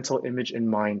kept the mental image in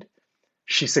mind,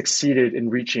 she succeeded in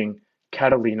reaching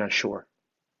Catalina shore.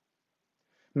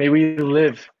 May we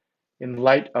live in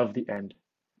light of the end,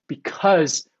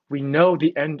 because We know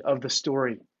the end of the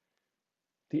story.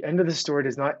 The end of the story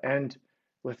does not end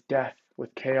with death,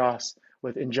 with chaos,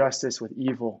 with injustice, with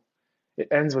evil. It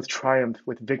ends with triumph,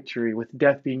 with victory, with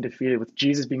death being defeated, with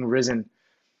Jesus being risen.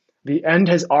 The end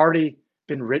has already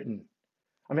been written.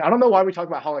 I mean, I don't know why we talk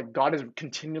about how like God is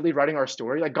continually writing our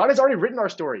story. Like God has already written our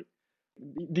story.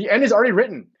 The end is already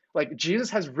written. Like Jesus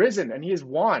has risen and he has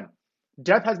won.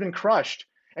 Death has been crushed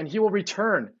and he will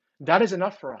return. That is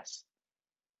enough for us.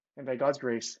 And by God's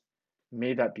grace,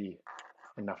 may that be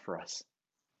enough for us.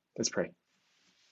 Let's pray.